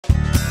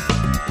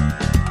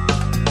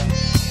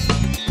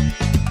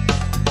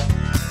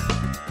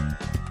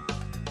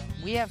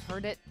We have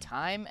heard it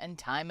time and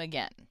time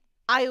again.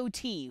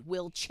 IoT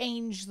will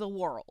change the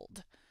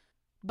world.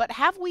 But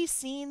have we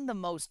seen the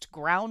most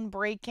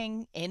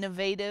groundbreaking,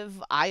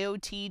 innovative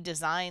IoT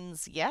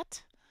designs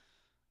yet?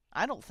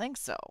 I don't think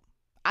so.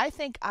 I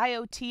think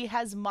IoT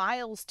has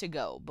miles to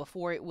go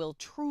before it will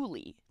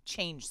truly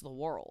change the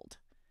world.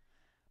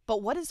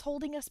 But what is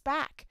holding us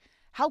back?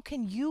 How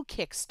can you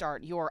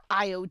kickstart your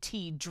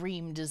IoT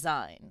dream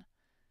design?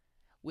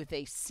 With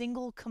a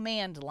single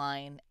command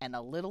line and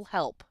a little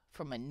help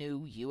from a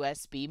new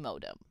USB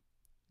modem.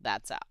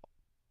 That's how.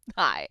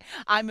 Hi,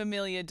 I'm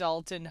Amelia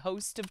Dalton,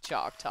 host of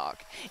Chalk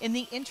Talk. In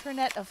the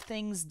Internet of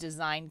Things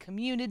design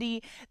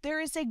community, there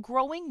is a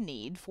growing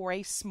need for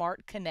a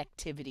smart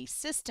connectivity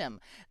system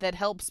that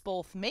helps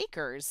both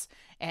makers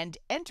and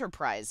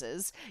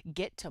enterprises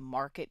get to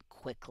market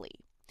quickly.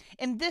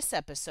 In this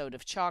episode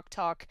of Chalk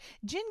Talk,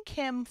 Jin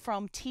Kim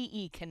from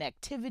TE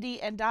Connectivity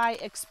and I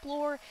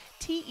explore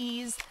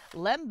TE's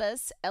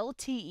LEMBAS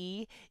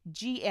LTE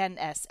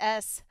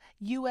GNSS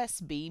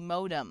USB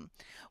Modem.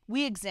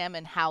 We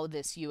examine how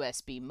this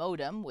USB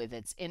modem, with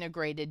its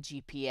integrated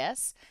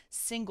GPS,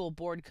 single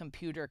board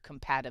computer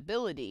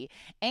compatibility,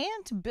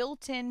 and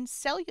built-in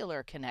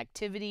cellular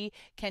connectivity,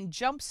 can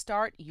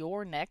jumpstart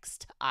your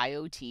next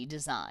IoT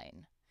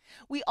design.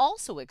 We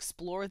also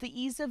explore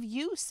the ease of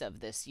use of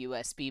this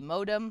USB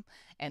modem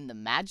and the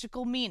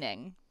magical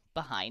meaning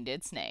behind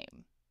its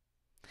name.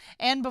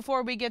 And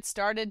before we get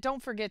started,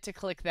 don't forget to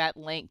click that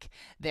link.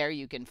 There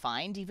you can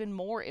find even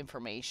more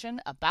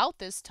information about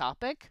this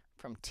topic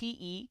from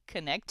TE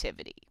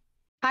Connectivity.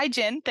 Hi,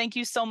 Jin. Thank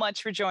you so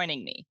much for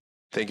joining me.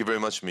 Thank you very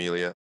much,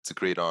 Amelia. It's a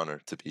great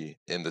honor to be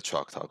in the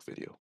Chalk Talk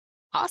video.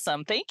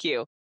 Awesome. Thank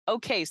you.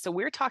 Okay, so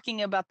we're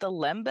talking about the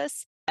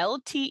LEMBAS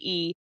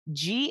LTE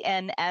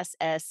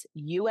GNSS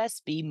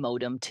USB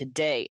modem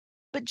today.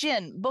 But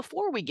Jin,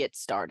 before we get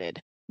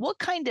started, what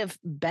kind of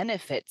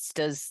benefits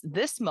does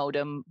this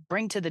modem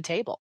bring to the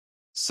table?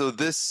 So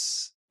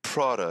this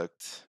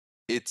product,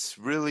 it's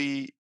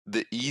really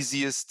the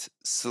easiest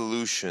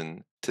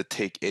solution to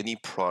take any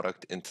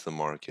product into the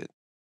market.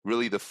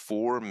 Really, the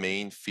four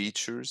main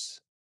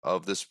features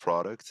of this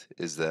product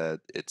is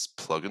that it's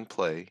plug and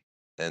play,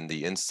 and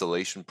the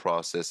installation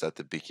process at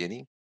the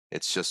beginning,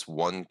 it's just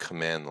one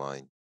command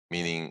line,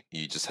 meaning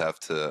you just have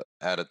to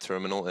add a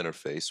terminal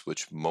interface,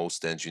 which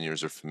most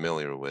engineers are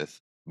familiar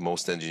with.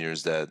 Most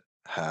engineers that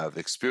have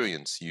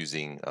experience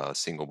using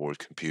single board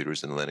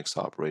computers and Linux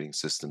operating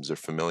systems are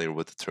familiar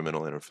with the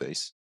terminal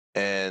interface.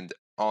 And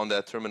on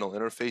that terminal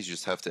interface, you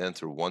just have to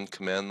enter one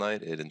command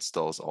line. It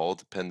installs all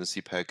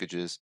dependency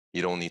packages.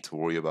 You don't need to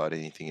worry about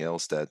anything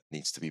else that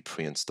needs to be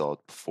pre-installed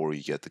before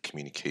you get the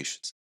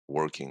communications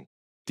working.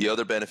 The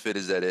other benefit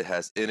is that it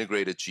has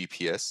integrated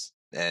GPS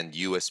and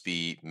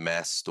USB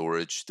mass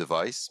storage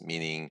device,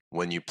 meaning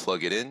when you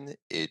plug it in,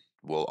 it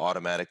will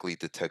automatically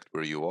detect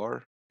where you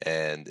are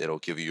and it'll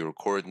give you your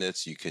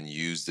coordinates. You can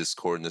use this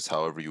coordinates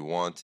however you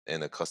want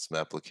in a custom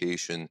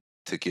application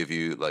to give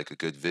you like a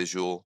good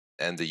visual.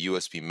 And the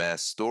USB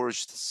mass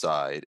storage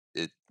side,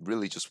 it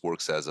really just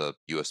works as a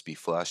USB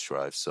flash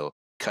drive. So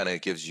kind of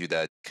gives you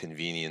that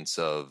convenience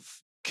of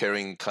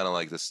carrying kind of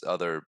like this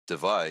other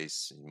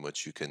device in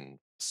which you can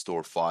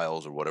store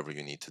files or whatever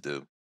you need to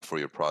do for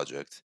your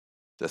project.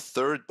 The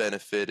third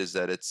benefit is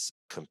that it's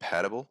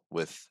compatible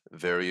with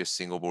various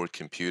single board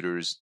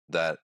computers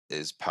that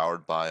is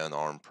powered by an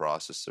ARM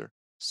processor.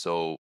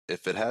 So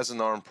if it has an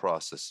ARM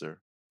processor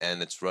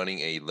and it's running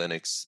a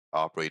Linux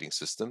operating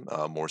system,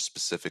 more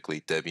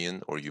specifically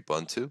Debian or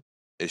Ubuntu,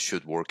 it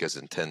should work as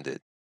intended.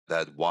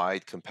 That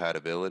wide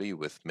compatibility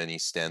with many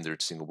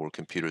standard single board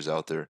computers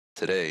out there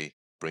today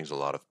brings a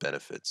lot of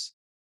benefits.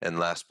 And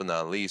last but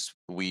not least,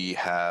 we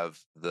have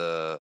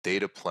the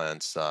data plan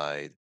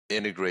side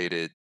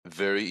integrated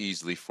very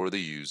easily for the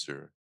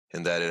user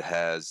in that it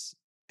has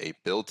a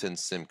built-in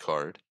SIM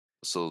card.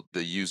 So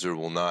the user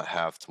will not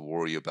have to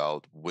worry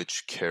about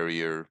which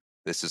carrier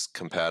this is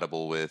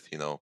compatible with,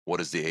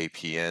 what is the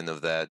APN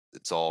of that.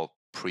 It's all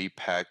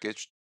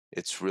pre-packaged.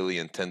 It's really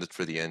intended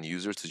for the end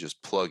user to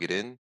just plug it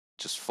in,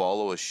 just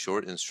follow a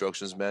short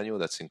instructions manual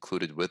that's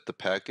included with the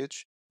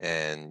package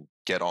and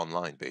get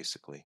online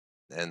basically.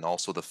 And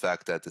also the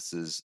fact that this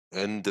is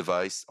end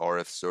device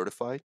RF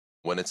certified.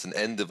 When it's an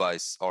end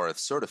device RF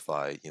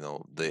certified,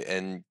 the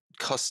end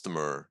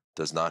customer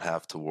does not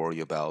have to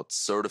worry about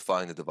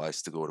certifying the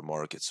device to go to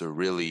market. So it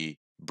really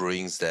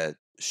brings that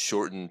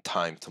shortened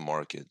time to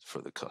market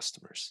for the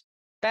customers.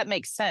 That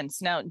makes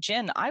sense. Now,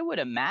 Jin, I would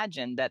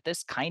imagine that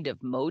this kind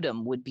of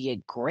modem would be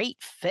a great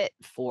fit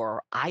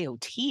for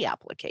IoT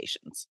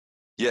applications.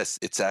 Yes,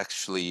 it's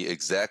actually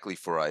exactly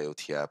for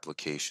IoT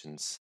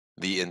applications.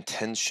 The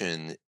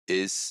intention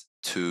is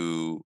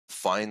to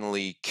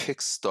finally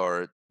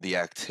kickstart the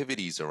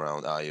activities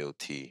around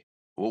IoT.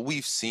 What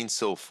we've seen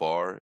so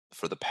far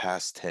for the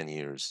past 10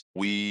 years,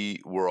 we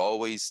were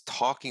always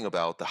talking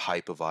about the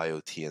hype of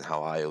IoT and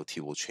how IoT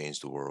will change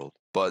the world.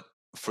 But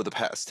for the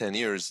past 10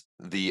 years,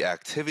 the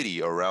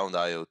activity around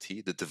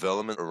IoT, the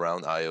development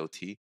around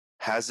IoT,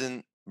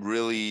 hasn't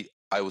really,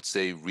 I would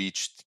say,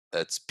 reached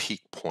its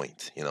peak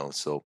point.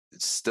 So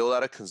It's still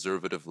at a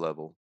conservative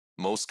level.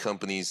 Most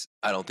companies,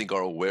 I don't think,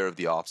 are aware of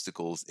the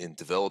obstacles in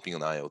developing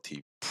an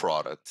IoT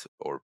product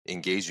or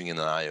engaging in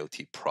an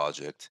IoT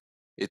project.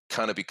 It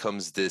kind of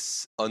becomes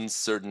this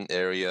uncertain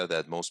area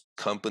that most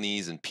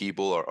companies and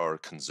people are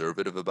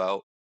conservative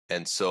about.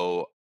 And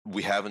so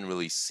we haven't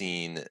really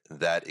seen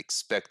that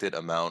expected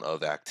amount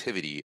of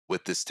activity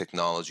with this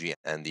technology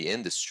and the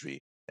industry.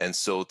 And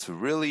so to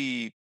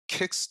really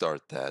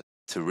kickstart that,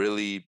 to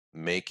really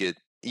make it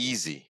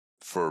easy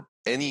for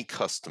any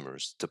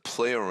customers to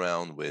play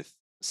around with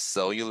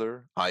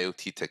cellular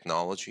IoT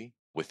technology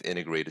with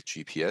integrated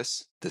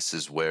GPS, this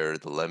is where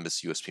the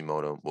LEMBAS USB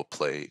modem will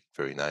play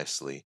very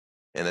nicely.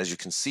 And as you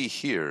can see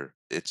here,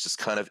 it just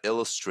kind of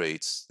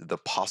illustrates the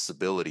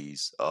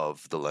possibilities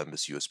of the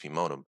LEMBAS USB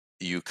modem.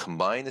 You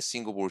combine a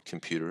single board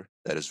computer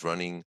that is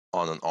running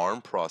on an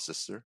ARM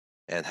processor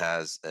and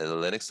has a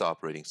Linux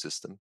operating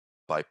system.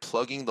 By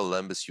plugging the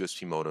LEMBAS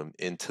USB modem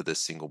into this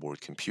single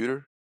board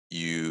computer,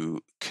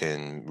 you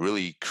can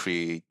really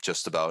create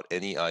just about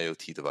any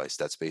IoT device.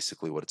 That's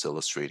basically what it's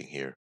illustrating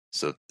here.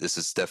 So this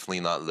is definitely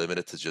not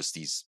limited to just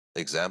these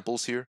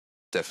examples here.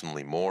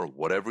 Definitely more,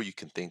 whatever you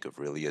can think of,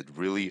 really. It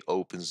really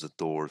opens the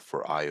door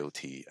for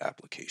IoT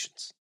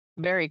applications.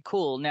 Very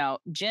cool. Now,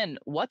 Jin,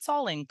 what's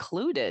all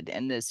included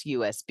in this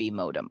USB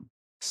modem?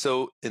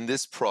 So in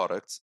this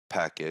product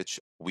package,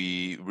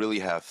 we really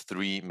have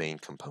three main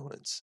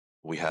components.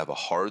 We have a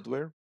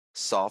hardware,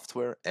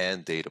 software,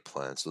 and data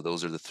plan. So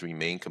those are the three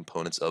main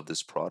components of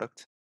this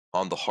product.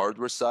 On the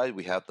hardware side,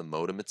 we have the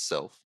modem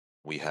itself.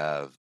 We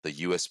have the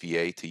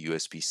USB-A to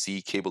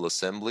USB-C cable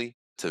assembly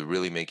to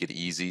really make it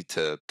easy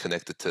to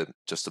connect it to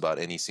just about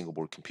any single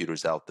board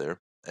computers out there.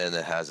 And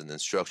it has an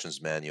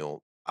instructions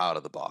manual out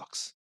of the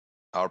box.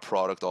 Our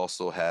product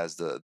also has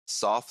the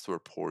software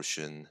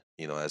portion,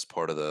 as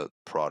part of the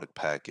product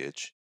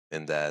package,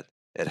 in that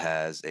it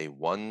has a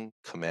one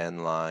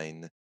command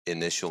line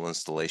initial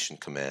installation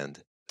command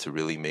to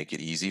really make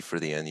it easy for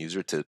the end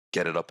user to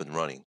get it up and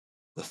running.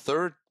 The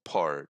third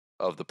part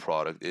of the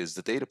product is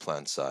the data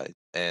plan side.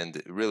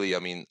 And really, I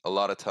mean, a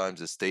lot of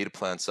times this data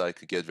plan side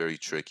could get very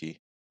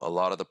tricky. A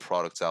lot of the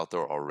products out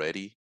there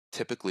already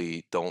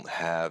typically don't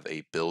have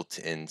a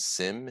built-in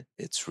SIM.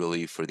 It's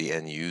really for the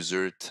end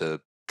user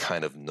to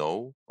kind of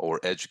know or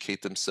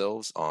educate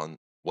themselves on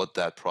what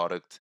that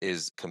product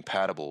is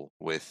compatible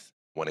with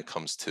when it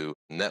comes to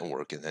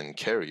network and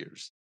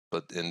carriers.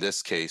 But in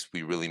this case,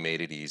 we really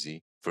made it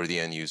easy for the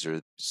end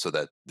user so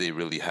that they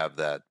really have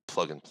that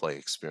plug and play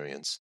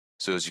experience.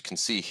 So as you can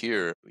see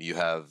here, you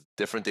have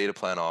different data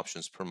plan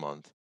options per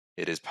month.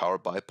 It is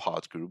powered by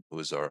Pod Group, who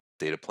is our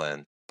data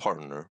plan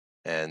partner.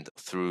 And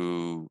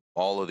through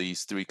all of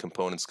these three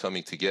components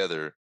coming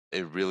together,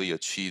 it really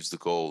achieves the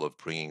goal of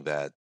bringing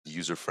that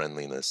user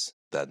friendliness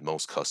that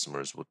most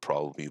customers would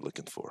probably be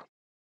looking for.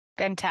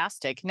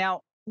 Fantastic.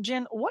 Now,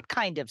 Jin, what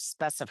kind of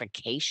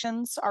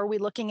specifications are we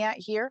looking at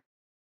here?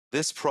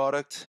 This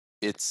product,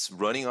 it's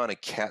running on a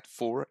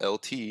Cat4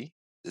 LTE.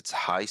 It's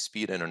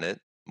high-speed internet,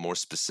 more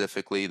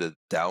specifically the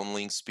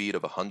downlink speed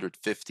of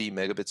 150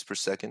 megabits per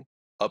second,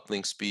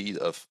 uplink speed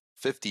of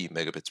 50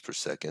 megabits per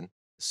second.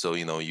 So,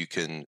 you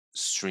can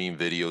stream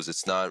videos.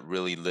 It's not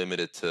really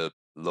limited to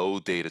low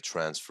data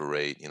transfer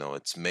rate.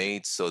 It's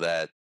made so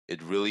that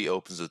it really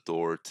opens the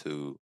door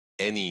to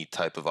any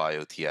type of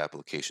IoT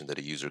application that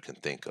a user can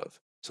think of.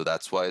 So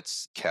that's why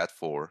it's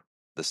Cat4.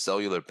 The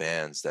cellular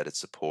bands that it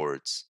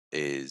supports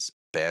is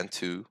band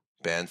 2,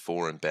 band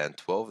 4, and band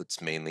 12.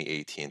 It's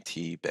mainly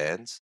AT&T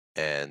bands,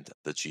 and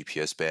the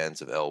GPS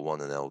bands of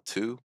L1 and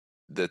L2.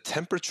 The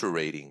temperature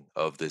rating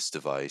of this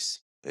device,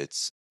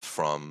 it's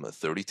from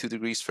 32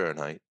 degrees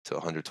Fahrenheit to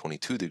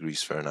 122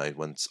 degrees Fahrenheit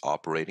when it's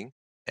operating.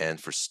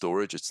 And for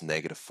storage, it's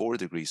 -4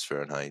 degrees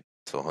Fahrenheit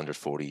to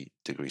 140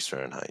 degrees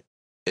Fahrenheit.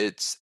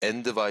 It's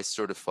end device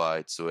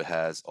certified, so it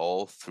has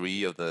all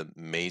three of the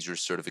major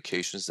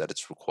certifications that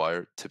it's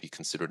required to be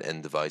considered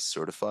end device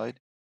certified: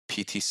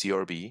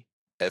 PTCRB,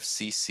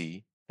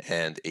 FCC,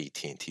 and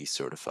AT&T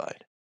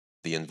certified.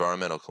 The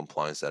environmental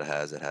compliance that it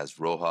has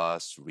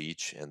RoHS,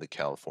 REACH, and the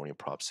California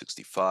Prop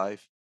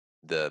 65.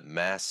 The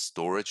mass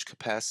storage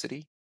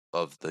capacity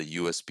of the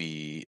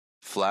USB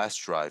flash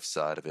drive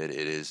side of it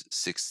is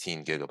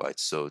 16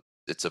 gigabytes. So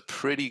it's a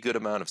pretty good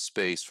amount of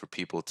space for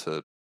people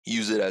to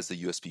use it as a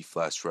USB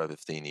flash drive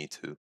if they need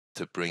to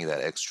bring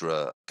that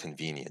extra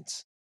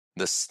convenience.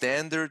 The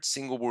standard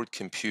single board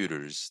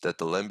computers that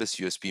the LEMBAS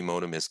USB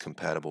modem is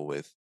compatible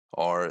with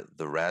are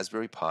the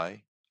Raspberry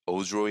Pi,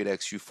 Odroid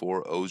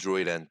XU4,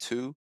 Odroid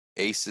N2,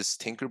 Asus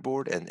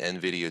Tinkerboard, and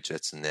NVIDIA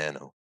Jetson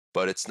Nano.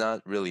 But it's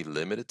not really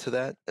limited to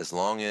that. As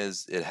long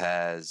as it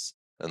has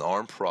an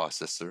ARM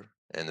processor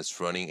and it's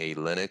running a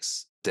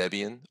Linux,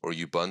 Debian, or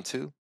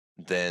Ubuntu,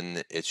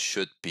 then it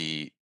should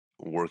be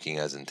working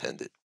as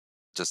intended.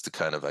 Just to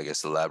kind of, I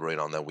guess, elaborate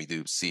on that, we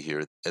do see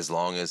here, as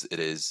long as it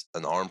is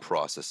an ARM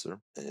processor,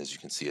 and as you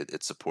can see,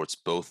 it supports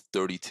both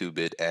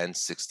 32-bit and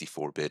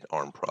 64-bit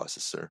ARM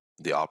processor.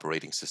 The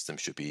operating system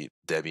should be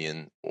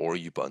Debian or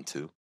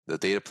Ubuntu. The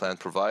data plan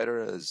provider,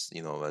 as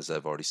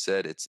I've already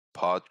said, it's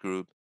Pod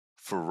Group.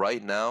 For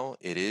right now,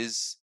 it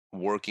is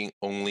working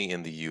only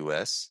in the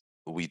US.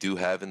 We do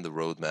have in the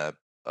roadmap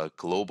a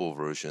global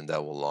version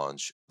that will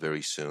launch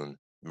very soon.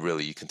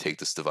 Really, you can take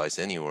this device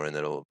anywhere and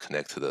it'll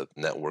connect to the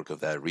network of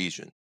that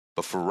region.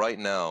 But for right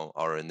now,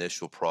 our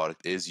initial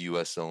product is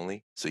US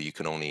only, so you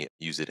can only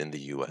use it in the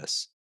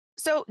US.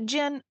 So,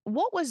 Jen,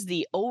 what was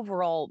the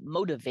overall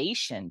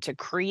motivation to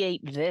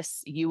create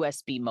this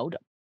USB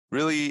modem?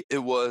 Really,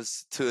 it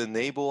was to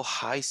enable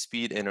high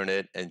speed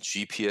internet and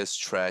GPS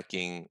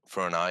tracking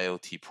for an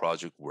IoT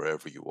project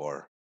wherever you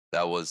are.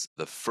 That was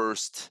the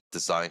first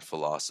design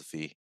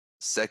philosophy.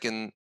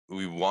 Second,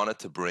 we wanted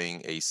to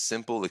bring a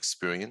simple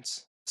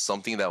experience,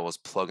 something that was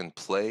plug and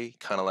play,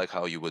 kind of like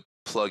how you would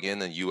plug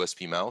in a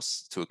USB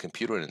mouse to a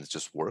computer and it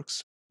just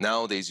works.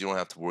 Nowadays, you don't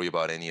have to worry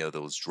about any of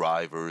those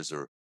drivers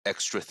or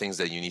extra things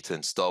that you need to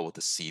install with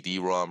the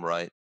CD-ROM,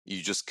 right?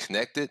 You just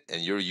connect it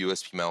and your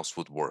USB mouse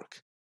would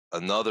work.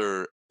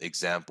 Another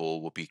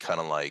example would be kind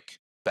of like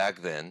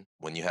back then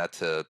when you had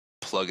to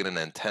plug in an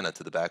antenna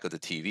to the back of the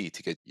TV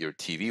to get your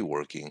TV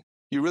working.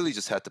 You really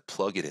just had to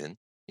plug it in,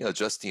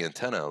 adjust the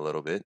antenna a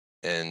little bit.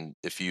 And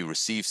if you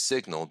receive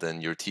signal,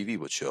 then your TV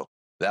would show.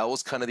 That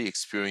was kind of the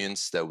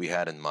experience that we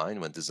had in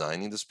mind when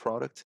designing this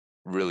product.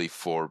 Really,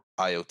 for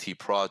IoT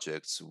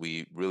projects,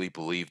 we really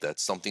believed that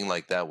something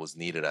like that was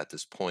needed at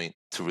this point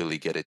to really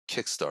get it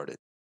kickstarted.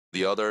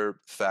 The other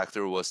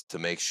factor was to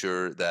make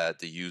sure that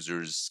the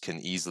users can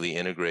easily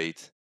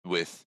integrate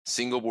with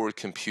single board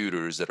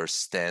computers that are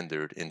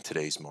standard in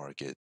today's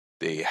market.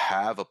 They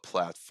have a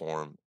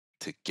platform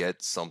to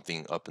get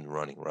something up and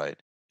running, right?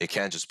 It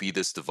can't just be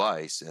this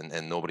device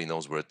and nobody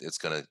knows where it's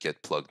going to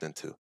get plugged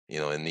into.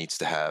 It needs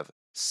to have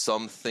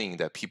something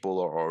that people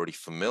are already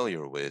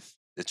familiar with.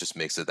 It just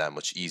makes it that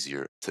much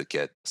easier to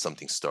get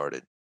something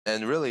started.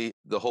 And really,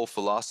 the whole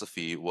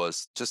philosophy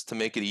was just to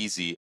make it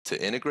easy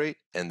to integrate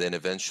and then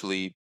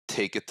eventually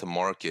take it to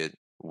market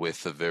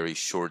with a very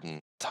shortened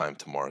time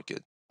to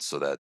market so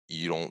that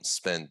you don't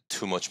spend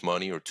too much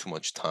money or too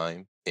much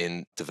time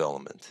in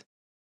development.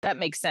 That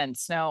makes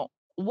sense. Now,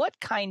 what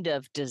kind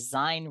of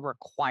design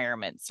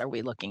requirements are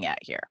we looking at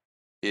here?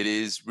 It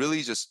is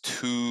really just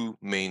two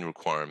main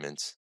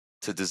requirements.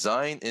 To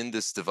design in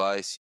this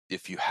device,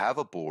 if you have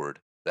a board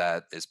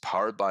that is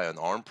powered by an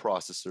ARM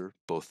processor,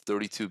 both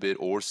 32-bit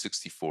or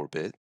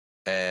 64-bit,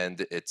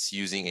 and it's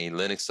using a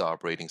Linux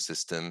operating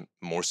system,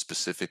 more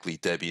specifically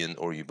Debian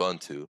or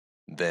Ubuntu,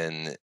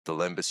 then the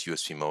LEMBAS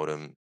USB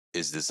modem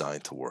is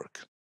designed to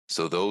work.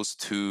 So those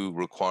two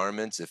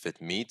requirements, if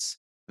it meets,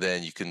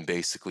 then you can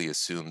basically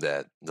assume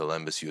that the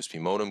LEMBAS USB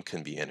modem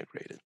can be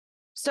integrated.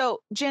 So,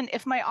 Jen,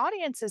 if my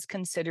audience is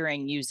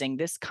considering using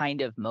this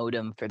kind of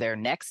modem for their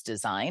next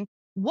design,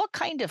 what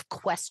kind of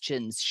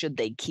questions should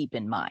they keep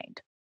in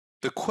mind?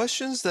 The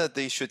questions that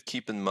they should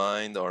keep in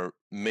mind are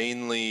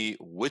mainly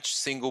which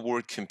single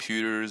board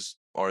computers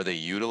are they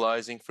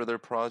utilizing for their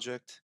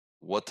project?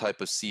 What type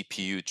of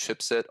CPU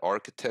chipset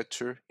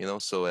architecture?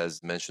 So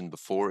as mentioned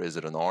before, is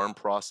it an ARM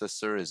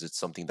processor? Is it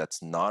something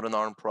that's not an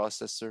ARM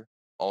processor?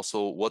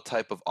 Also, what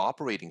type of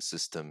operating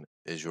system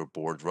is your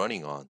board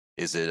running on?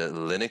 Is it a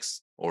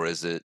Linux or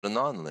is it a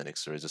non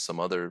Linux or is it some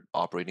other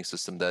operating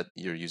system that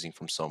you're using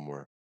from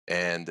somewhere?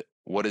 And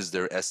what is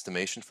their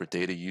estimation for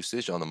data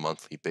usage on a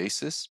monthly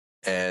basis?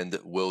 And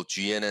will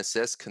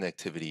GNSS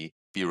connectivity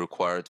be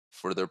required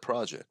for their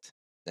project?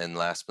 And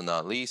last but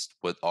not least,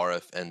 would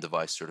RF end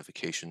device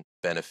certification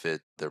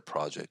benefit their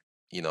project?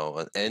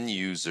 An end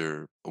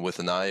user with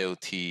an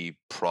IoT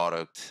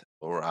product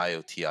or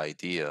IoT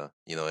idea,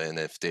 and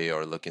if they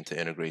are looking to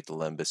integrate the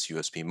LEMBAS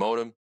USB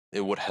modem,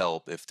 it would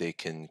help if they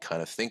can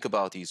kind of think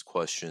about these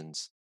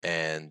questions.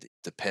 And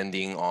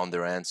depending on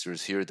their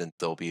answers here, then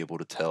they'll be able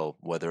to tell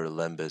whether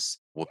LEMBAS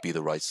would be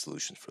the right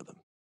solution for them.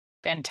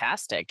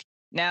 Fantastic.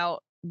 Now,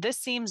 this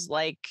seems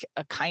like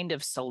a kind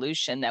of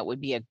solution that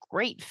would be a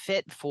great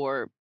fit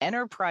for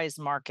enterprise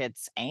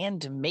markets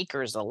and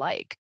makers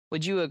alike.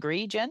 Would you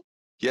agree, Jen?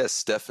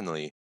 Yes,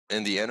 definitely.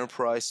 In the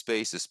enterprise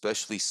space,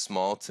 especially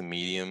small to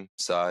medium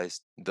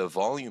sized, the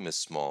volume is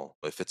small.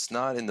 If it's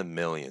not in the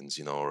millions,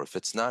 or if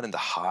it's not in the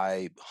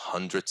high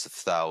hundreds of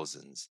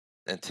thousands,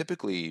 and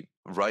typically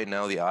right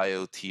now the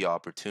IoT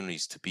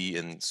opportunities to be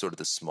in sort of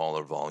the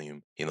smaller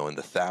volume, in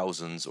the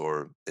thousands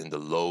or in the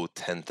low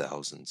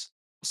 10,000s.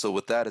 So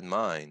with that in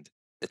mind,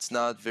 it's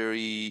not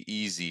very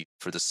easy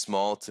for the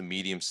small to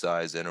medium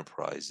sized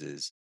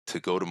enterprises to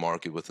go to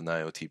market with an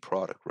IoT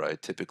product,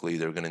 right? Typically,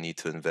 they're going to need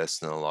to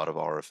invest in a lot of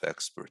RF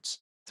experts.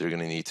 They're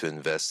going to need to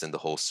invest in the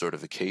whole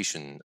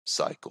certification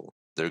cycle.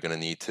 They're going to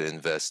need to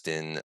invest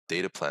in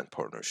data plan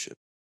partnership.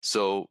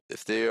 So,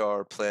 if they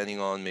are planning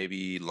on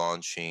maybe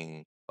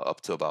launching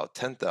up to about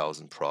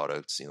 10,000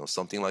 products,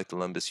 something like the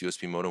LEMBAS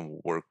USB modem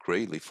will work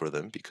greatly for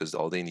them because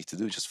all they need to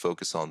do is just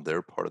focus on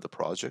their part of the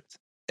project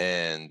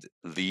and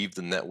leave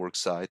the network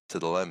side to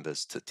the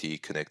LEMBAS to T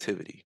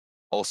connectivity.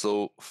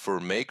 Also, for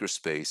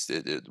makerspace,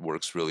 it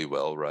works really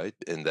well, right?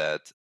 In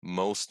that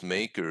most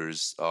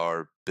makers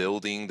are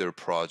building their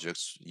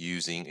projects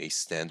using a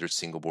standard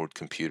single board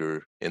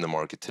computer in the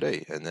market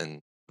today. And then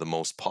the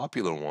most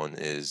popular one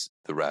is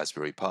the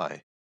Raspberry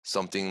Pi.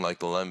 something like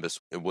the LEMBAS,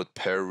 it would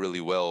pair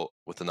really well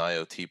with an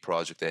IoT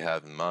project they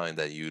have in mind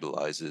that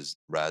utilizes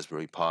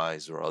Raspberry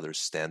Pis or other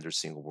standard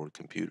single-board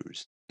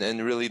computers.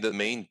 And really the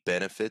main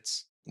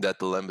benefits that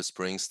the LEMBAS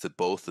brings to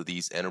both of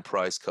these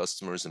enterprise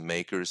customers and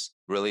makers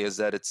really is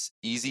that it's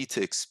easy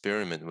to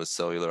experiment with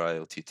cellular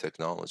IoT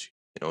technology.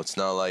 It's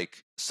not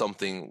like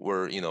something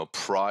where,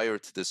 prior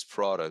to this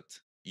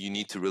product, you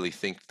need to really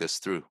think this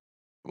through.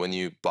 When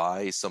you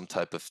buy some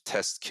type of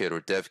test kit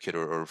or dev kit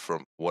or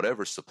from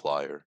whatever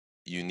supplier,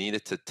 you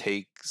needed to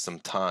take some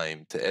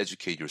time to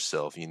educate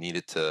yourself. You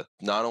needed to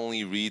not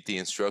only read the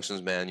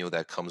instructions manual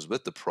that comes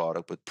with the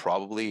product, but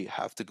probably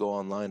have to go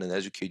online and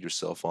educate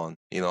yourself on,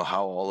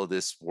 how all of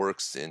this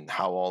works and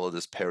how all of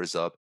this pairs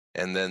up.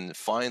 And then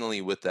finally,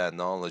 with that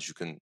knowledge, you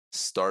can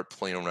start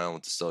playing around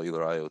with the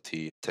cellular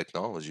IoT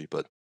technology.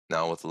 But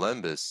now with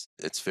LEMBAS,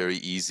 it's very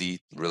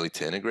easy really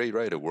to integrate,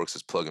 right? It works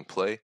as plug and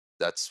play.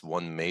 That's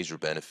one major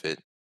benefit.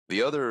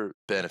 The other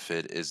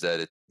benefit is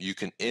that you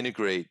can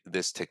integrate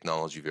this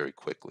technology very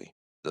quickly.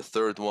 The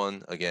third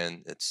one,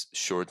 again, it's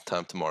short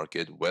time to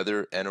market.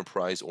 Whether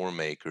enterprise or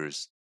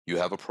makers, you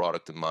have a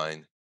product in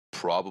mind,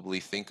 probably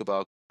think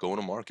about going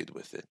to market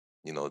with it.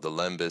 The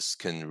LEMBAS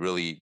can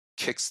really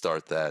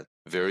kickstart that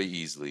very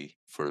easily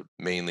for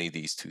mainly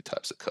these two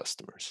types of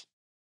customers.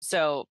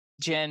 So,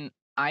 Jin,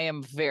 I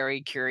am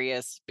very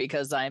curious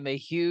because I'm a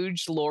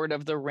huge Lord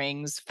of the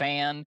Rings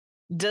fan.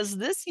 Does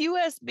this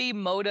USB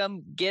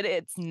modem get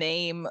its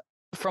name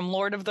from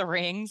Lord of the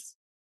Rings?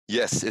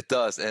 Yes, it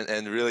does.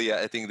 And really,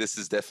 I think this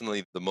is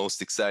definitely the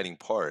most exciting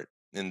part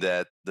in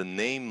that the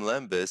name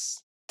Lembas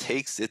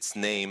takes its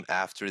name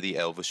after the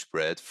elvish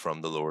bread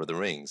from the Lord of the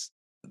Rings.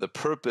 The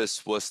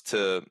purpose was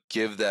to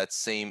give that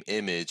same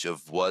image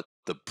of what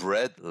the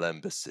bread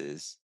Lembas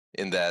is,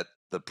 in that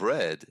the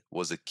bread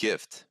was a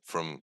gift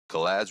from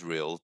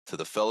Galadriel to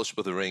the Fellowship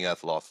of the Ring at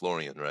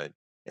Lothlorien, right?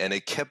 And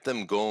it kept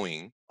them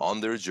going on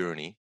their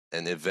journey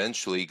and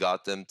eventually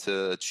got them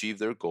to achieve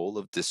their goal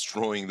of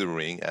destroying the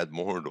ring at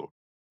Mordor.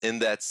 In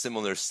that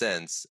similar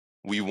sense,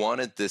 we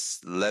wanted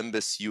this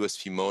LEMBAS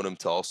USB modem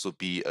to also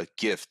be a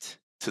gift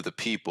to the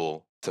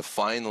people to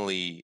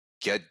finally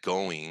get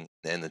going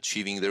and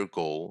achieving their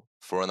goal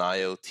for an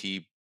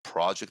IoT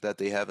project that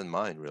they have in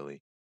mind, really.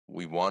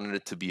 We wanted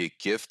it to be a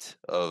gift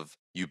of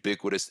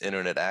ubiquitous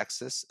internet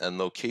access and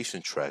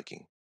location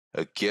tracking,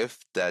 a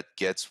gift that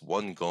gets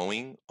one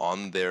going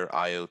on their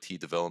IoT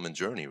development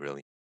journey,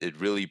 really. It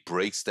really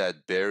breaks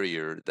that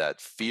barrier, that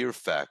fear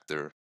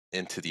factor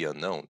into the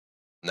unknown.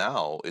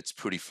 Now it's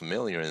pretty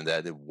familiar in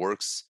that it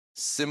works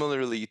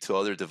similarly to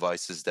other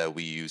devices that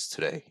we use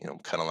today,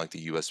 kind of like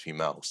the USB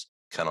mouse,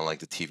 kind of like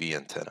the TV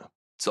antenna.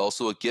 It's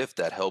also a gift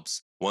that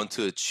helps one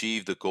to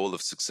achieve the goal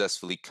of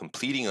successfully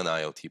completing an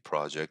IoT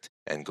project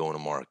and going to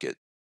market.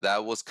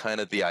 That was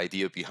kind of the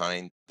idea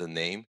behind the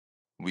name.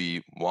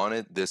 We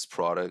wanted this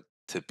product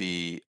to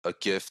be a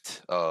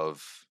gift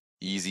of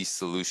easy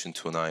solution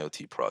to an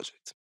IoT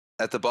project.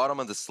 At the bottom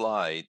of the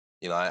slide,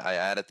 I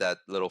added that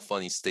little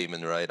funny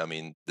statement, right? I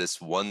mean, this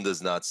one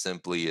does not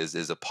simply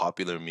is a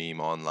popular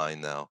meme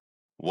online now.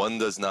 One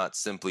does not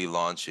simply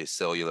launch a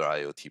cellular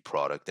IoT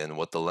product. And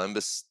what the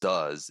LEMBAS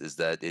does is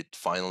that it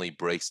finally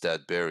breaks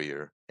that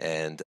barrier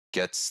and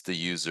gets the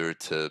user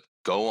to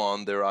go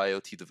on their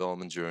IoT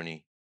development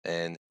journey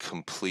and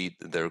complete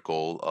their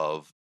goal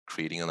of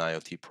creating an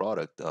IoT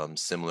product,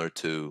 similar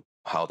to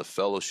how the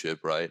Fellowship,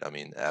 right? I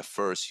mean, at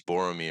first,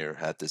 Boromir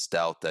had this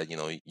doubt that,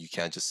 you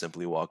can't just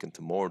simply walk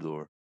into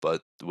Mordor.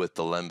 But with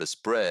the LEMBAS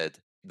bread,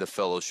 the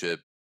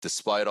Fellowship,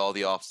 despite all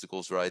the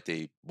obstacles, right,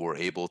 they were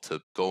able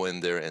to go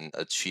in there and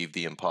achieve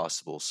the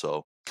impossible.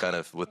 So kind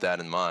of with that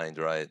in mind,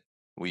 right,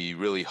 we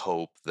really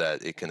hope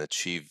that it can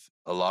achieve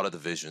a lot of the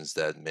visions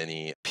that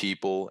many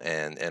people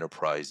and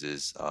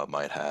enterprises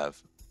might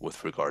have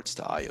with regards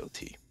to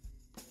IoT.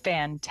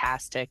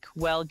 Fantastic.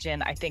 Well,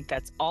 Jin, I think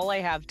that's all I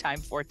have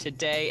time for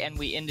today, and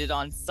we ended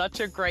on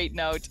such a great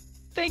note.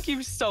 Thank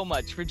you so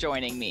much for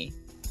joining me.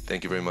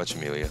 Thank you very much,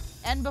 Amelia.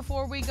 And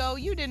before we go,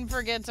 you didn't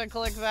forget to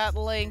click that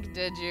link,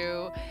 did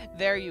you?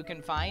 There you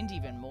can find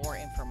even more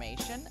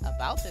information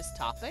about this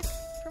topic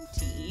from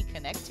TE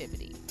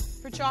Connectivity.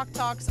 For Chalk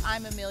Talks,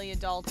 I'm Amelia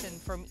Dalton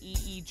from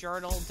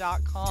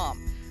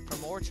eejournal.com. For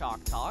more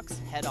Chalk Talks,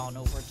 head on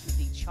over to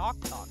the Chalk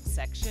Talk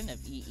section of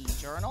EE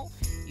Journal.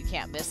 You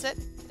can't miss it.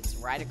 It's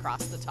right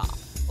across the top.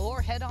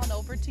 Or head on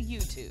over to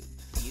YouTube,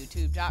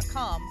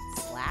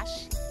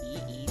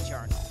 youtube.com/EE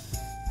Journal.